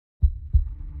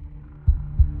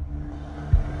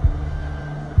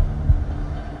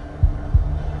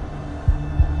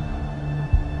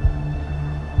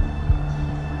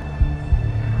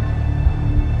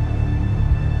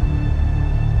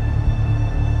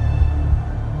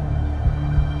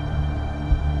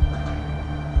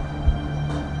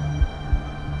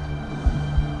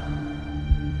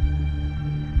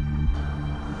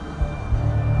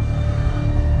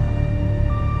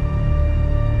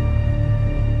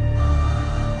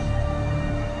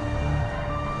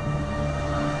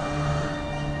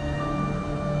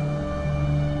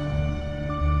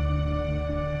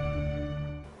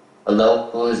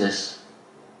Hello? Who is this?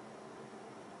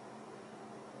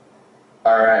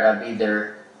 Alright, I'll be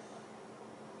there.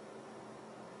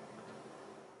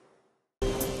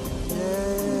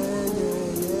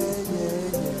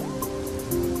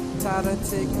 Tired of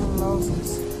taking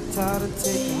losses, tired of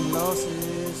taking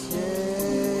losses,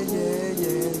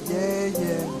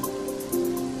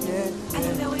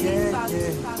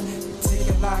 Take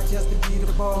a lot just to be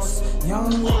the boss.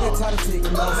 Young nigga tired of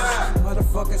taking losses.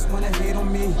 Motherfuckers wanna hate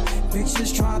on me.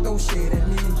 Bitches try to throw shade at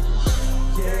me.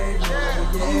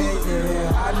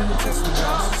 I done took some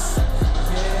losses. I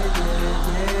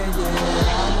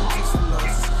done took some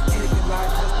losses. Take a lot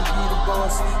just to be the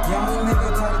boss. Young nigga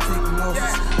tired of taking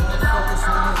losses. Motherfuckers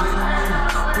wanna hate on me.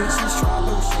 Bitches try to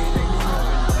throw shade at me.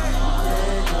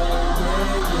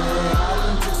 I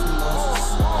done took some losses.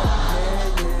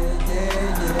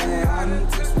 I done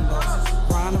took some losses.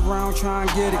 Round around trying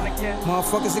to get it.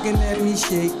 Motherfuckers looking at me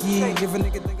shaky. Give a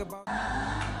nigga think about.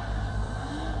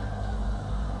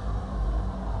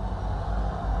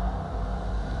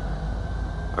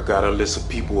 I got a list of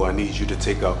people I need you to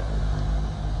take out.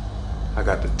 I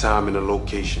got the time and the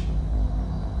location.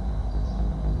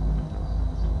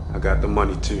 I got the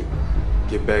money too.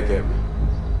 Get back at me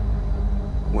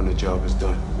when the job is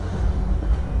done.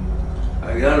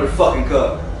 Alright, get out of the fucking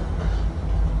car.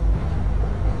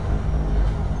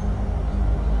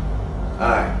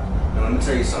 Alright, now let me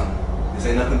tell you something. This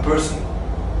ain't nothing personal.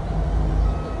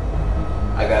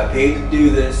 I got paid to do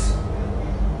this.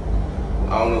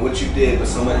 I don't know what you did, but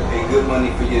somebody paid good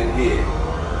money for your head.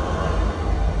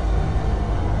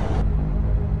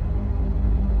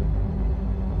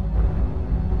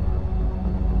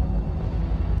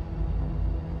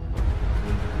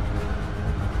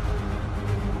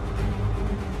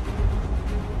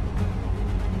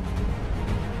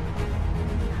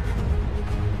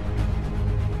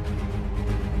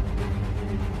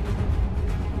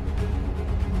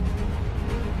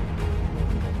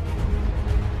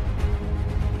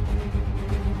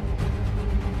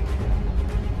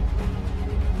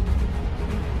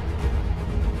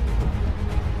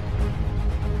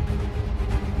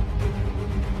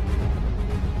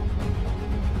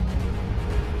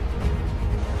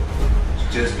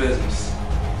 Just business.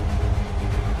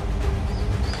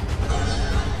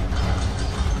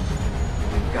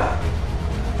 Got it.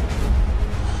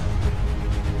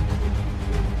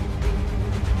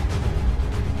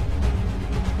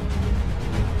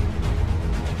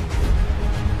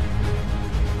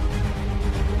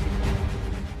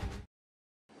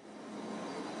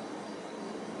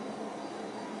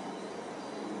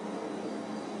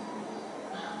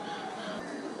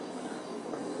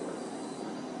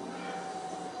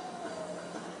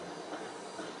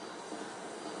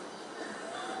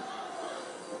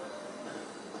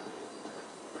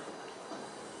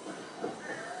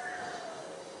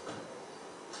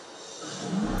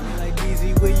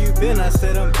 Where you been? I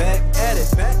said I'm back at it.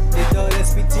 They thought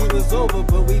SBT was over,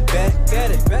 but we back at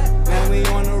it. Now we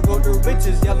on the road to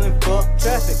riches, yelling fuck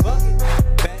traffic.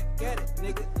 Back at it,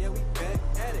 nigga. Yeah, we back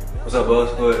at it. What's up,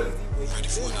 boss? Go ahead. Ready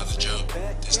for another job.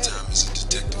 This time as a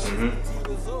detective.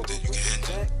 Then you can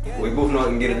handle it. We both know I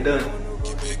can get it done.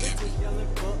 Get back at me.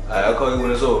 Alright, I'll call you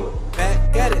when it's over.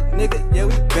 Back at it, nigga. Yeah,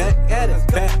 we back at it.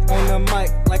 Back on the mic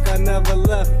like I never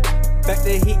left. Back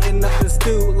there heating up the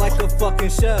stew like a fucking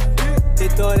chef. They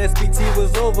thought SBT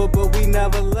was over, but we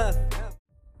never left.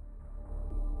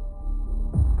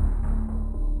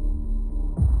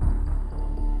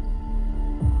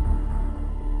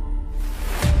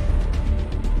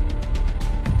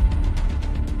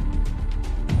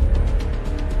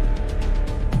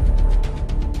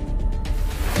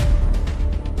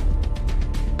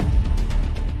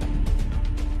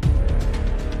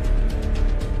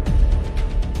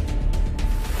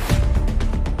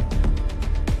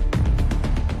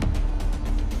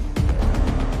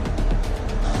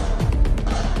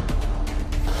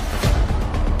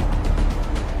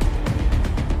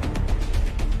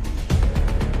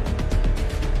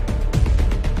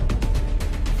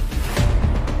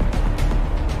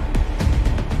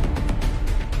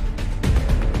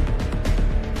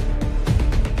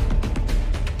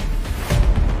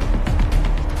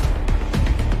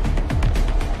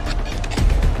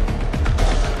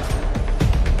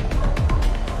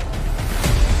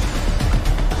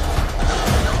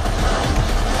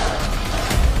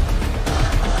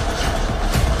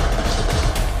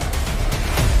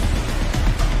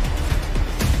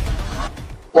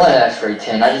 One X-ray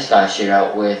 10. I just got shit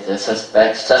out with the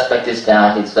suspect. Suspect is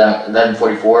down. He's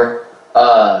 1144.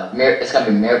 It's gonna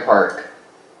be Mirror Park.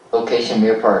 Location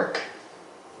Mirror Park.